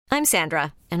I'm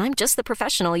Sandra, and I'm just the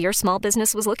professional your small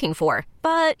business was looking for.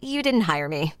 But you didn't hire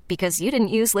me because you didn't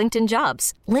use LinkedIn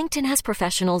Jobs. LinkedIn has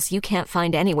professionals you can't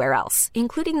find anywhere else,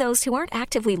 including those who aren't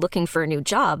actively looking for a new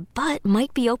job, but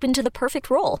might be open to the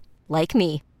perfect role, like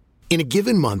me. In a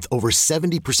given month, over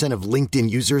 70% of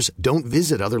LinkedIn users don't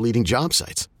visit other leading job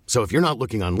sites. So if you're not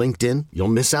looking on LinkedIn, you'll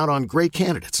miss out on great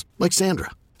candidates like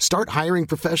Sandra. Start hiring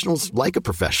professionals like a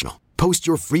professional. Post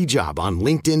your free job on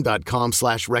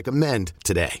linkedin.com/recommend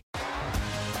today.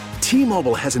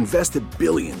 T-Mobile has invested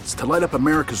billions to light up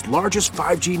America's largest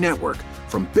 5G network,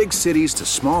 from big cities to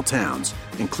small towns,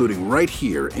 including right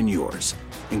here in yours.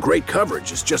 And great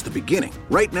coverage is just the beginning.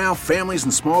 Right now, families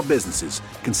and small businesses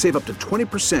can save up to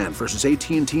 20% versus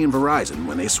AT&T and Verizon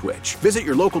when they switch. Visit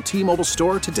your local T-Mobile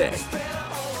store today.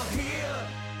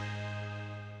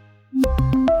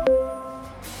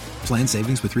 Plan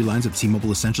savings with 3 lines of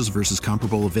T-Mobile Essentials versus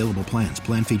comparable available plans.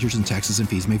 Plan features and taxes and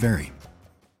fees may vary.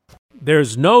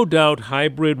 There's no doubt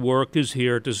hybrid work is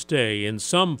here to stay in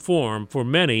some form for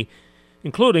many,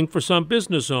 including for some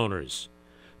business owners.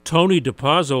 Tony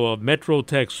DePazzo of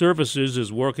MetroTech Services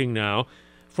is working now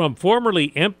from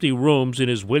formerly empty rooms in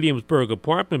his Williamsburg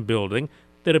apartment building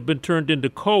that have been turned into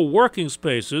co-working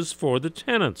spaces for the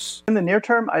tenants. In the near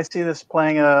term, I see this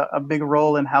playing a big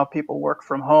role in how people work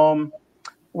from home,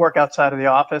 work outside of the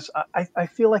office. I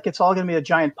feel like it's all going to be a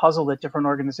giant puzzle that different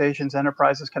organizations,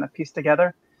 enterprises kind of piece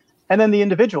together. And then the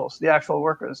individuals, the actual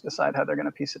workers, decide how they're going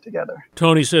to piece it together.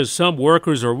 Tony says some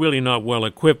workers are really not well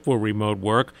equipped for remote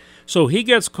work, so he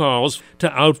gets calls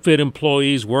to outfit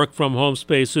employees' work-from-home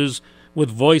spaces with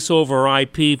voice over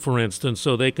IP, for instance,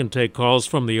 so they can take calls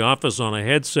from the office on a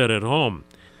headset at home.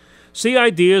 See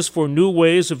ideas for new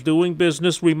ways of doing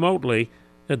business remotely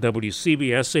at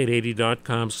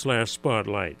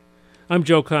WCBS880.com/spotlight. I'm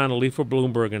Joe Connolly for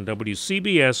Bloomberg and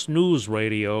WCBS News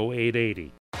Radio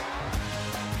 880.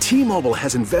 T-Mobile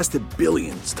has invested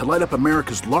billions to light up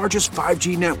America's largest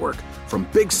 5G network, from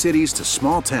big cities to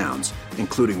small towns,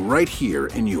 including right here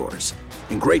in yours.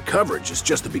 And great coverage is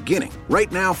just the beginning. Right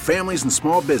now, families and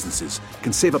small businesses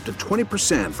can save up to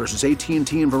 20% versus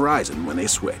AT&T and Verizon when they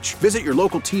switch. Visit your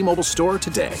local T-Mobile store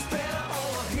today.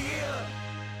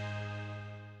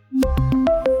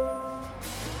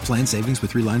 Plan savings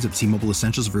with 3 lines of T-Mobile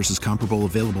Essentials versus comparable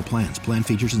available plans. Plan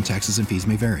features and taxes and fees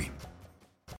may vary.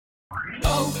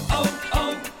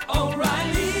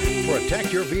 O'Reilly.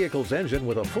 Protect your vehicle's engine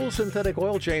with a full synthetic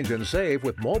oil change and save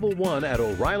with Mobil 1 at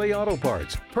O'Reilly Auto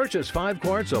Parts. Purchase 5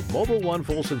 quarts of Mobil 1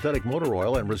 full synthetic motor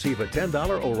oil and receive a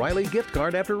 $10 O'Reilly gift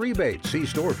card after rebate. See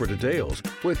store for details.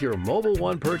 With your Mobil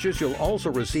 1 purchase, you'll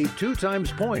also receive 2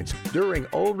 times points during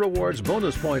O Rewards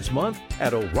Bonus Points Month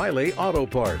at O'Reilly Auto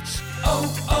Parts.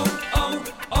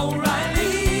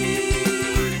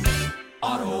 O'Reilly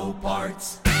Auto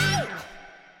Parts.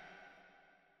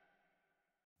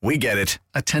 We get it.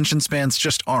 Attention spans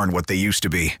just aren't what they used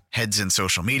to be. Heads in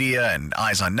social media and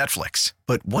eyes on Netflix.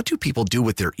 But what do people do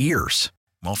with their ears?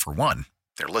 Well, for one,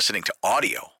 they're listening to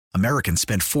audio. Americans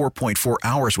spend 4.4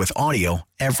 hours with audio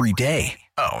every day.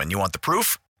 Oh, and you want the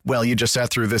proof? Well, you just sat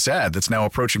through this ad that's now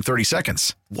approaching 30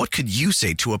 seconds. What could you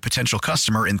say to a potential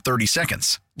customer in 30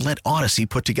 seconds? Let Odyssey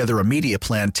put together a media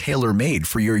plan tailor-made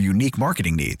for your unique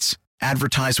marketing needs.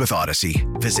 Advertise with Odyssey.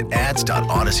 Visit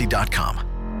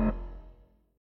ads.odyssey.com.